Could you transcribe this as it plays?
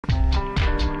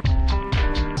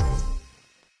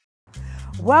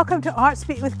Welcome to Art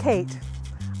Speak with Kate.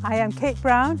 I am Kate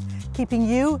Brown, keeping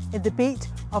you in the beat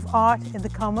of art in the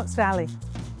Comox Valley.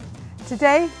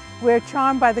 Today, we're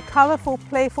charmed by the colourful,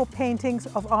 playful paintings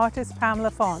of artist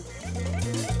Pamela Font.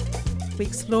 We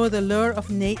explore the lure of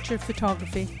nature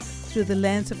photography through the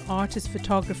lens of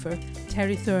artist-photographer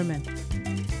Terry Thurman.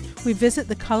 We visit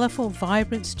the colourful,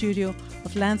 vibrant studio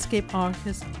of landscape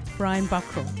artist Brian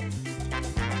Buckrow.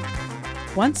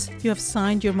 Once you have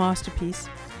signed your masterpiece,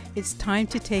 it's time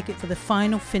to take it for the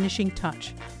final finishing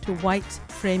touch to whites,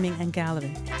 framing and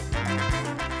gallery.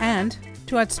 And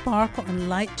to add sparkle and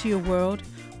light to your world,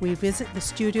 we visit the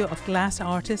studio of glass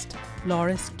artist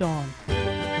Loris Dawn.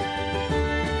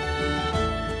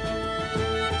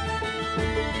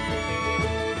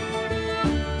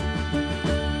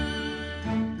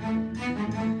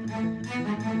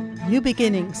 New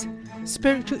beginnings,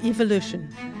 spiritual evolution,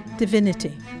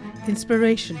 divinity,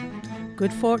 inspiration,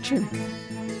 good fortune.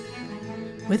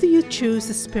 Whether you choose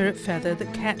the spirit feather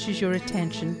that catches your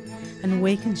attention and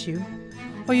awakens you,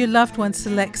 or your loved one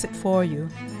selects it for you,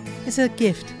 it's a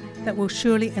gift that will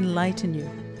surely enlighten you.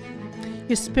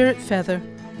 Your spirit feather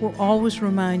will always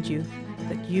remind you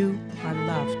that you are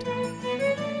loved.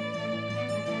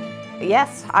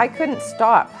 Yes, I couldn't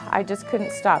stop. I just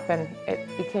couldn't stop, and it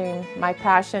became my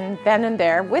passion then and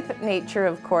there, with nature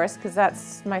of course, because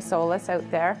that's my solace out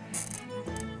there.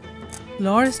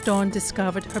 Loris Dawn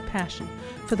discovered her passion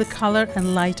for the colour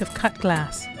and light of cut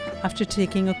glass after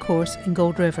taking a course in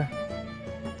Gold River.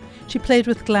 She played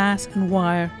with glass and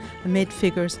wire and made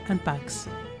figures and bugs.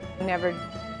 Never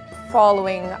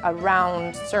following a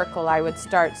round circle. I would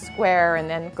start square and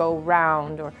then go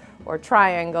round, or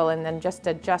triangle, and then just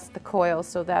adjust the coil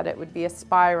so that it would be a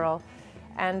spiral.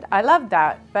 And I loved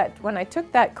that, but when I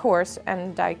took that course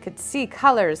and I could see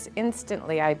colors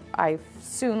instantly, I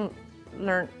soon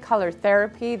learned color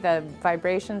therapy, the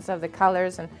vibrations of the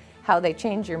colors and how they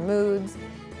change your moods.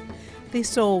 They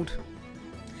sold.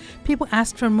 People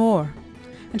asked for more,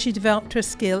 and she developed her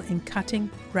skill in cutting,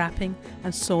 wrapping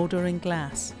and soldering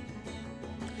glass.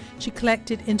 She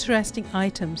collected interesting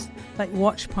items like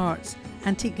watch parts,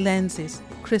 antique lenses,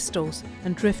 crystals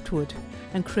and driftwood,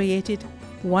 and created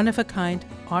one-of-a-kind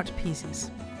art pieces.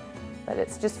 But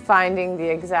it's just finding the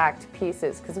exact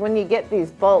pieces, because when you get these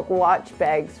bulk watch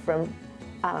bags from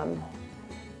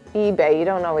eBay, you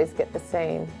don't always get the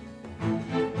same.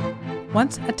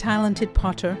 Once a talented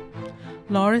potter,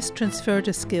 Loris transferred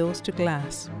her skills to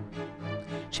glass.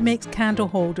 She makes candle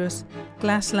holders,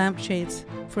 glass lampshades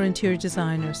for interior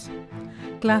designers,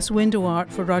 glass window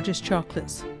art for Roger's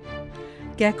Chocolates,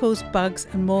 geckos, bugs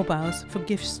and mobiles for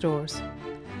gift stores,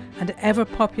 and an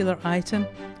ever-popular item,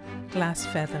 glass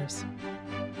feathers.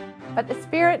 But the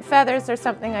spirit feathers are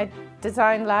something I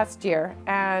designed last year,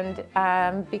 and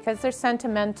because they're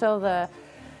sentimental, the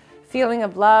feeling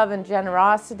of love and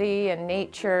generosity and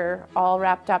nature all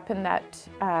wrapped up in that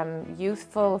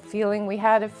youthful feeling we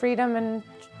had of freedom and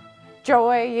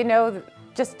joy, you know,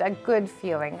 just a good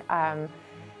feeling.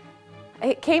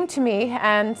 It came to me,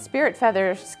 and spirit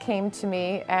feathers came to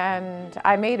me, and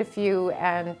I made a few,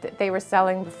 and they were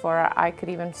selling before I could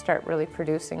even start really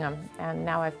producing them. And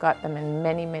now I've got them in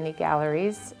many, many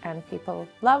galleries, and people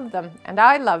love them, and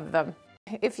I love them.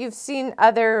 If you've seen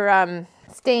other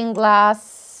stained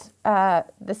glass, and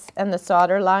the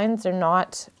solder lines are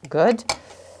not good,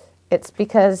 it's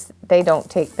because they don't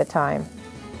take the time.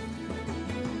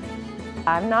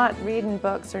 I'm not reading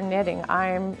books or knitting,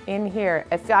 I'm in here.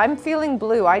 If I'm feeling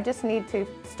blue, I just need to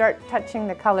start touching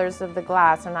the colors of the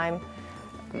glass, and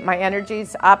my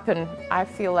energy's up and I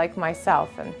feel like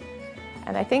myself. And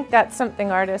I think that's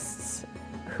something artists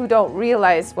who don't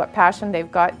realize what passion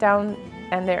they've got down,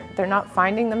 and they're not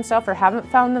finding themselves or haven't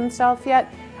found themselves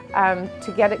yet,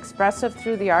 to get expressive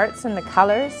through the arts and the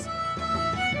colors.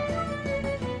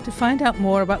 To find out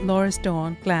more about Loris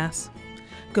Dawn Glass,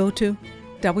 go to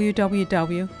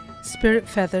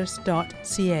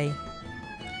www.spiritfeathers.ca.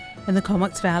 In the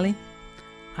Comox Valley,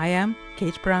 I am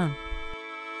Kate Brown.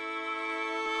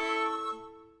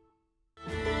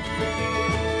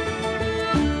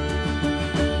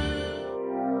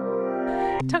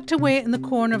 Tucked away in the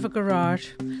corner of a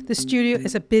garage, the studio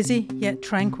is a busy yet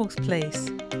tranquil place,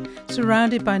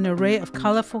 surrounded by an array of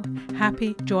colourful,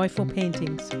 happy, joyful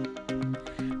paintings.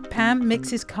 Pam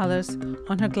mixes colours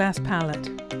on her glass palette.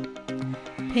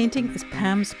 Painting is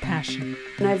Pam's passion.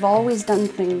 And I've always done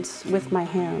things with my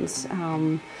hands,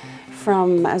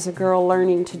 from as a girl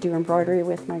learning to do embroidery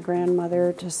with my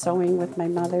grandmother, to sewing with my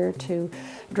mother, to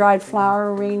dried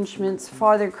flower arrangements,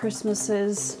 Father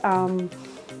Christmases,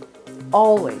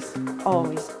 always,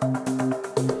 always.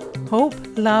 Hope,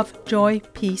 love, joy,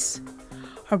 peace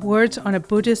are words on a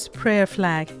Buddhist prayer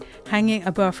flag hanging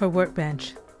above her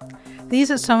workbench.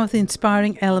 These are some of the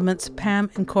inspiring elements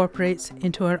Pam incorporates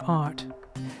into her art.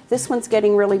 This one's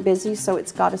getting really busy, so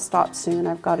it's got to stop soon.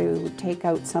 I've got to take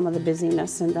out some of the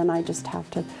busyness, and then I just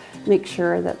have to make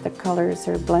sure that the colors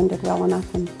are blended well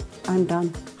enough, and I'm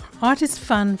done. Art is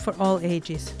fun for all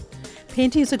ages.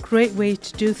 Painting is a great way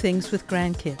to do things with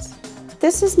grandkids.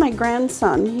 This is my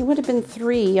grandson. He would have been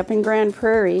 3 up in Grand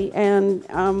Prairie, and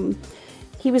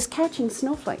he was catching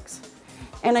snowflakes.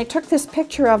 And I took this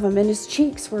picture of him, and his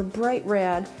cheeks were bright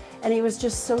red, and he was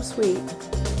just so sweet.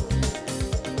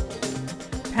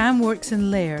 Pam works in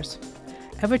layers,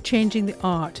 ever changing the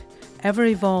art, ever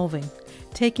evolving,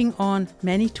 taking on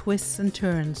many twists and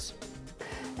turns.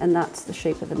 And that's the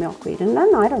shape of the milkweed. And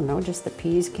then, I don't know, just the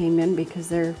peas came in because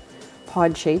they're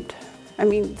pod-shaped. I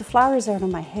mean, the flowers are out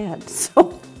of my head,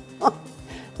 so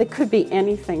they could be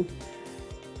anything.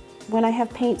 When I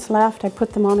have paints left, I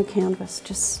put them on a canvas,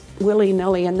 just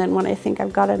willy-nilly, and then when I think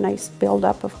I've got a nice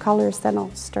build-up of colors, then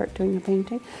I'll start doing the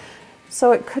painting.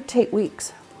 So it could take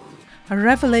weeks. A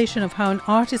revelation of how an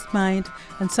artist's mind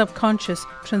and subconscious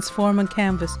transform on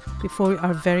canvas before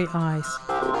our very eyes.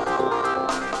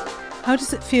 How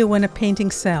does it feel when a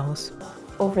painting sells?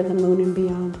 Over the moon and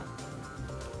beyond.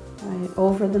 Right,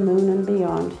 over the moon and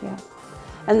beyond, yeah.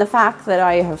 And the fact that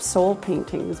I have sold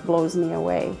paintings blows me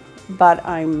away. But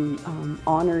I'm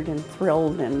honored and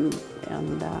thrilled and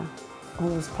all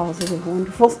those positive,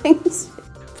 wonderful things.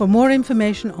 For more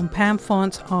information on Pam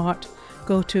Font's art,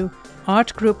 go to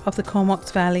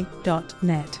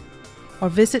artgroupofthecomoxvalley.net or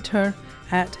visit her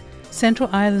at Central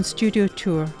Island Studio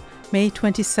Tour, May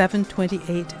 27,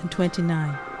 28 and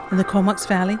 29. In the Comox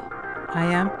Valley, I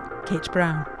am Kate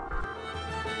Brown.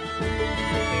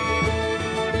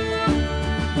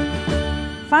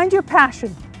 Find your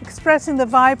passion, expressing the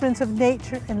vibrance of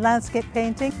nature in landscape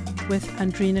painting with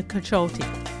Andrina Cacciolti.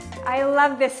 I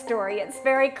love this story. It's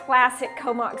very classic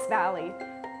Comox Valley.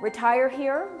 Retire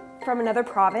here from another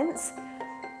province,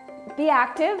 be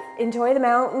active, enjoy the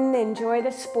mountain, enjoy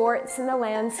the sports and the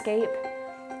landscape,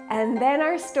 and then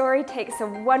our story takes a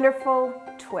wonderful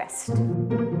twist.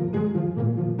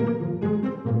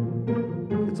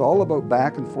 It's all about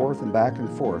back and forth and back and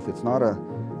forth. It's not a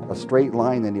straight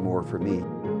line anymore for me.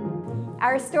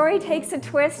 Our story takes a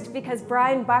twist because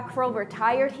Brian Buckroll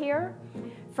retired here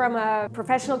from a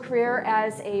professional career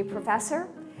as a professor,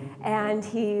 and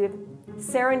he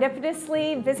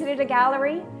serendipitously visited a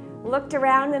gallery, looked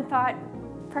around and thought,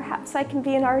 perhaps I can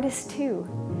be an artist too.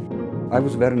 I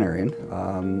was a veterinarian.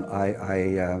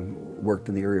 I worked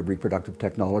in the area of reproductive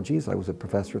technologies. I was a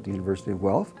professor at the University of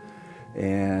Guelph.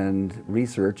 And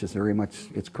research is very much,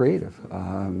 it's creative.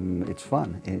 It's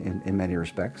fun in many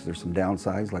respects. There's some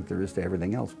downsides like there is to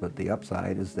everything else, but the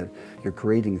upside is that you're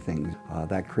creating things.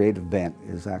 That creative bent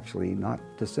is actually not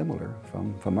dissimilar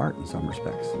from art in some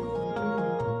respects.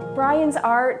 Brian's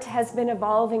art has been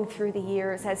evolving through the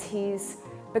years as he's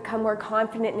become more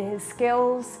confident in his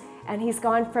skills, and he's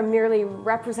gone from merely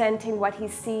representing what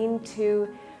he's seen to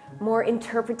more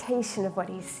interpretation of what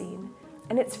he's seen.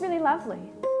 And it's really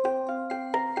lovely.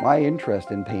 My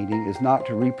interest in painting is not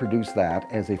to reproduce that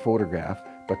as a photograph,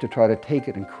 but to try to take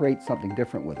it and create something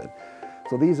different with it.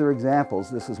 So these are examples.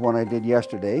 This is one I did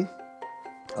yesterday.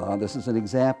 This is an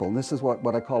example, and this is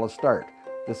what I call a start.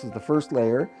 This is the first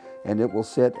layer, and it will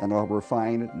sit, and I'll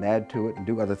refine it and add to it and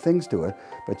do other things to it.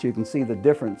 But you can see the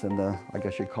difference in the, I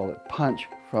guess you'd call it punch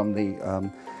from the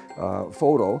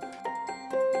photo.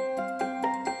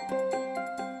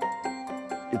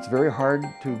 It's very hard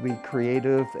to be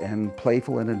creative and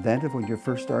playful and inventive when you're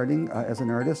first starting as an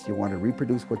artist. You want to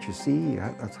reproduce what you see.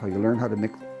 That's how you learn how to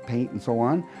mix paint and so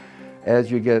on. As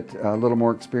you get a little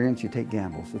more experience, you take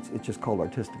gambles. It's just called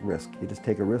artistic risk. You just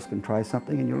take a risk and try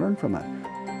something and you learn from it.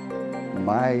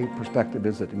 My perspective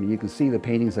is that, I mean, you can see the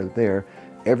paintings out there.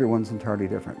 Everyone's entirely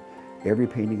different. Every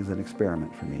painting is an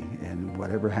experiment for me, and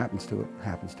whatever happens to it,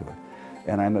 happens to it.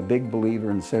 And I'm a big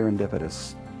believer in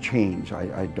serendipitous change.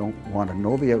 I don't want to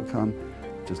know the outcome,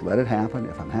 just let it happen.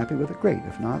 If I'm happy with it, great.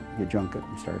 If not, you junk it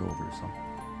and start over. So.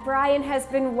 Brian has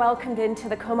been welcomed into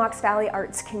the Comox Valley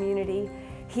arts community.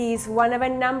 He's one of a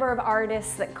number of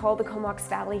artists that call the Comox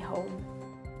Valley home.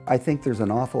 I think there's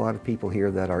an awful lot of people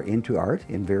here that are into art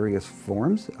in various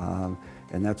forms,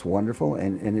 and that's wonderful.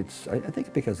 And it's, I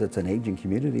think because it's an aging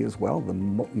community as well. The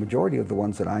majority of the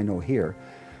ones that I know here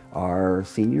are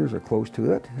seniors or close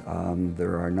to it.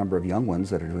 There are a number of young ones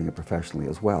that are doing it professionally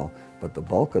as well, but the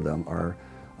bulk of them are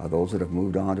those that have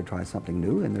moved on to try something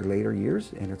new in their later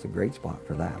years, and it's a great spot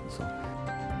for that. So.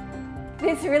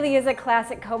 This really is a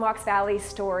classic Comox Valley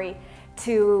story,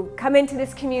 to come into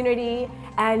this community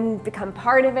and become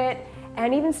part of it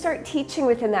and even start teaching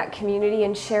within that community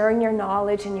and sharing your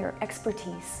knowledge and your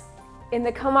expertise. In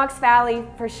the Comox Valley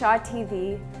for Shaw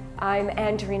TV, I'm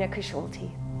Andrina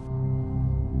Kasholti.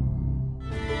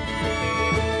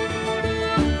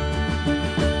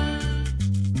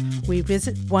 We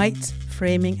visit White's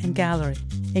Framing and Gallery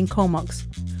in Comox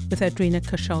with Andrina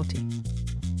Kasholti.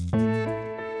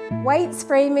 White's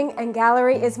Framing and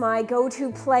Gallery is my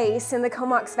go-to place in the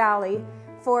Comox Valley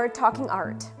for talking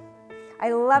art.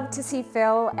 I love to see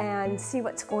Phil and see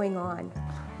what's going on.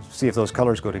 See if those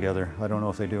colors go together. I don't know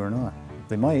if they do or not.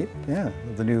 They might, yeah,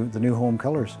 the new home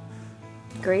colors.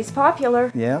 Gray's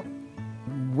popular. Yeah.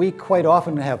 We quite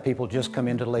often have people just come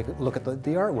in to look at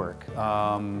the artwork.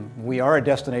 We are a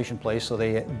destination place, so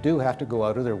they do have to go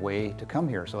out of their way to come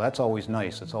here. So that's always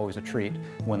nice. It's always a treat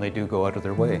when they do go out of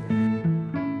their way.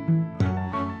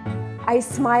 I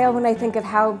smile when I think of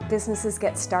how businesses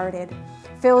get started.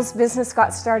 Phil's business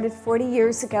got started 40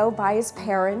 years ago by his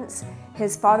parents.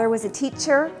 His father was a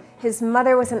teacher, his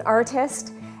mother was an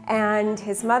artist, and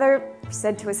his mother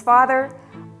said to his father,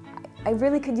 I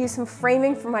really could use some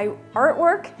framing for my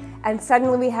artwork, and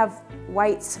suddenly we have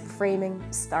White's Framing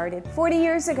started 40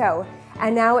 years ago,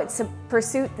 and now it's a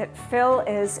pursuit that Phil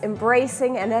is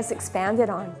embracing and has expanded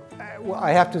on. Well,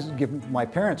 I have to give my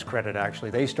parents credit,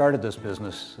 actually. They started this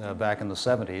business back in the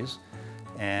 70s,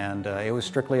 and it was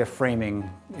strictly a framing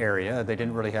area. They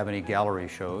didn't really have any gallery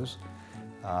shows.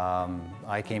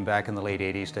 I came back in the late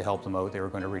 80s to help them out. They were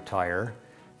going to retire,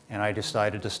 and I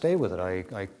decided to stay with it.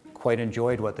 I quite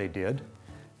enjoyed what they did,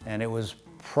 and it was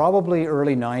probably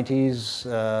early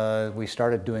 90s. We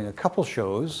started doing a couple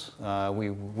shows.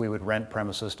 We would rent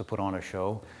premises to put on a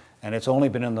show, and it's only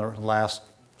been in the last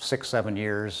 6-7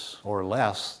 years or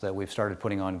less that we've started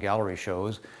putting on gallery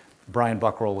shows. Brian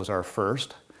Buckroll was our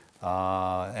first,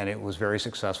 and it was very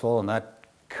successful, and that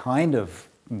kind of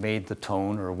made the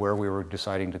tone or where we were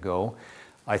deciding to go.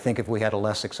 I think if we had a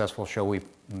less successful show, we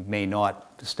may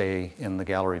not stay in the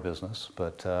gallery business,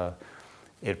 but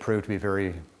it proved to be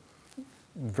very,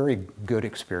 very good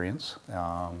experience.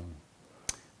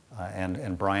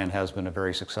 And Brian has been a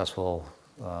very successful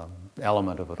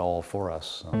element of it all for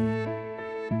us.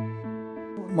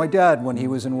 My dad, when he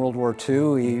was in World War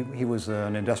II, he was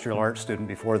an industrial arts student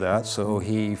before that, so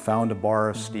he found a bar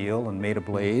of steel and made a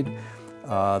blade.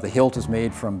 The hilt is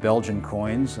made from Belgian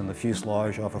coins and the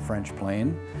fuselage off a French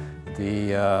plane.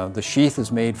 The sheath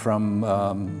is made from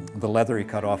the leather he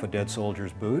cut off a dead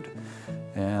soldier's boot.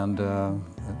 And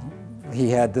he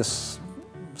had this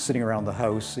sitting around the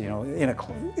house, you know,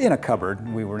 in a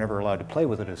cupboard. We were never allowed to play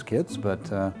with it as kids, but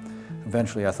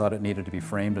eventually I thought it needed to be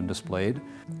framed and displayed.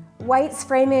 White's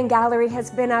Framing and Gallery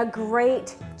has been a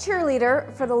great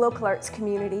cheerleader for the local arts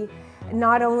community.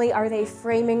 Not only are they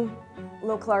framing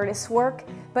local artists' work,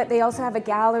 but they also have a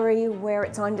gallery where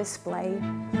it's on display.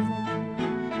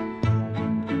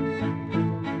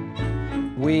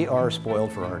 We are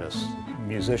spoiled for artists.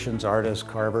 Musicians, artists,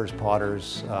 carvers,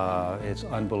 potters. It's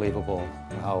unbelievable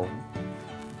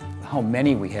how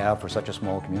many we have for such a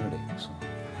small community. So.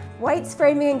 White's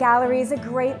Framing and Gallery is a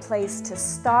great place to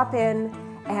stop in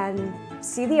and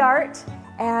see the art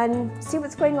and see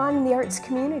what's going on in the arts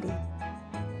community.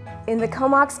 In the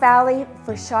Comox Valley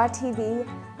for Shaw TV,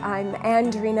 I'm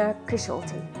Andrina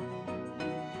Kasholti.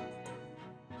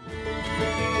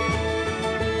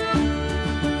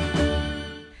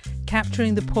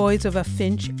 Capturing the poise of a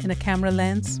finch in a camera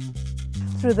lens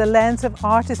through the lens of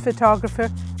artist-photographer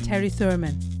Terry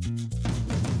Thurman.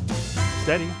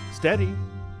 Steady, steady,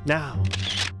 now.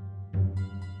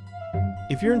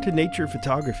 If you're into nature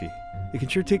photography, it can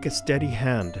sure take a steady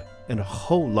hand and a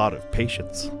whole lot of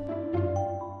patience.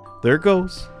 There it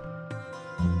goes.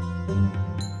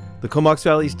 The Comox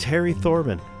Valley's Terry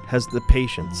Thurman has the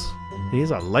patience. He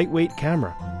has a lightweight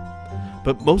camera.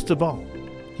 But most of all,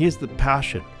 he has the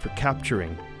passion for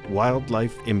capturing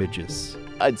wildlife images.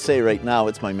 I'd say right now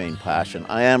it's my main passion.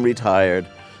 I am retired,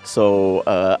 so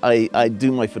I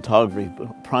do my photography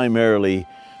primarily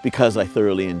because I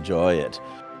thoroughly enjoy it.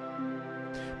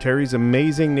 Terry's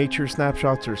amazing nature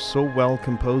snapshots are so well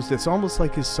composed, it's almost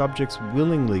like his subjects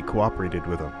willingly cooperated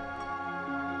with him.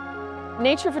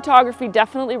 Nature photography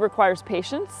definitely requires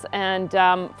patience, and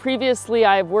previously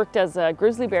I've worked as a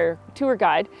grizzly bear tour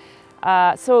guide.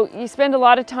 So you spend a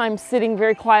lot of time sitting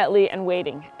very quietly and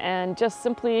waiting, and just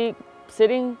simply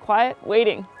sitting, quiet,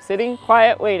 waiting, sitting,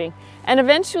 quiet, waiting. And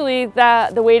eventually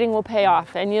the waiting will pay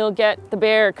off, and you'll get the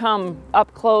bear come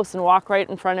up close and walk right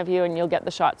in front of you, and you'll get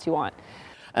the shots you want.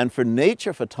 And for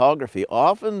nature photography,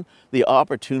 often the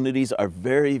opportunities are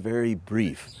very, very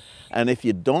brief. And if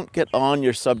you don't get on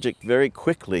your subject very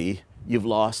quickly, you've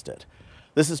lost it.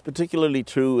 This is particularly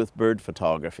true with bird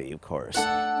photography, of course.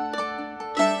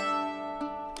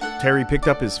 Terry picked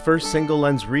up his first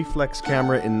single-lens reflex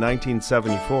camera in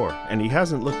 1974, and he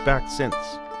hasn't looked back since.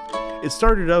 It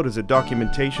started out as a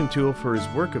documentation tool for his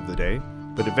work of the day,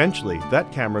 but eventually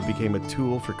that camera became a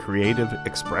tool for creative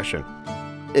expression.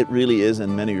 It really is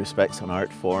in many respects an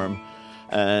art form,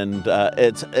 and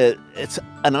it's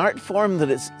an art form that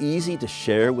it's easy to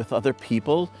share with other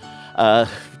people.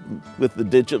 With the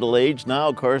digital age now,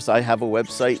 of course, I have a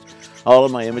website. All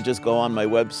of my images go on my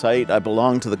website. I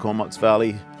belong to the Comox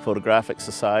Valley Photographic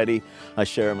Society. I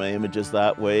share my images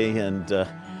that way, and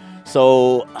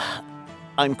so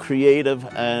I'm creative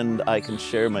and I can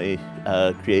share my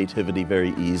creativity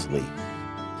very easily.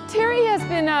 Terry has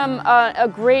been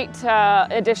a great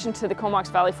addition to the Comox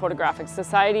Valley Photographic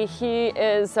Society. He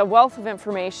is a wealth of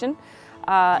information,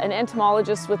 an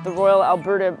entomologist with the Royal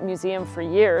Alberta Museum for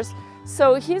years.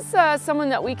 So he's someone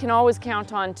that we can always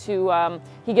count on to,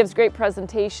 he gives great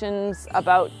presentations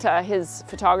about his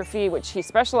photography, which he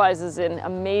specializes in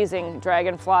amazing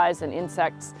dragonflies and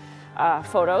insects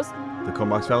photos. The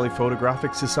Comox Valley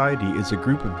Photographic Society is a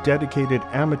group of dedicated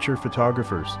amateur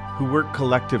photographers who work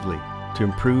collectively to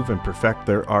improve and perfect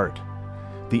their art.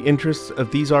 The interests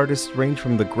of these artists range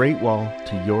from the Great Wall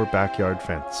to your backyard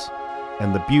fence.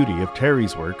 And the beauty of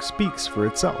Terry's work speaks for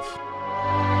itself.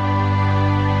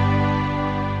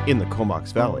 In the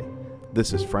Comox Valley,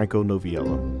 this is Franco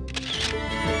Noviello.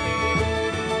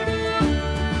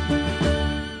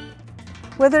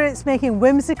 Whether it's making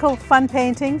whimsical, fun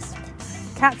paintings,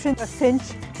 capturing a finch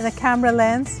in a camera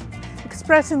lens,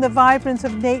 expressing the vibrance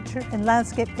of nature in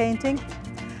landscape painting,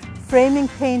 framing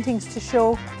paintings to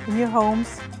show in your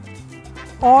homes,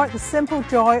 or the simple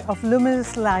joy of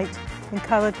luminous light in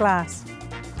coloured glass.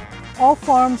 All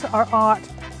forms are art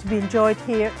to be enjoyed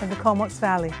here in the Comox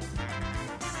Valley.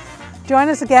 Join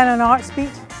us again on Arts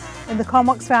Beat in the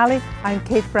Comox Valley. I'm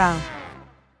Kate Brown.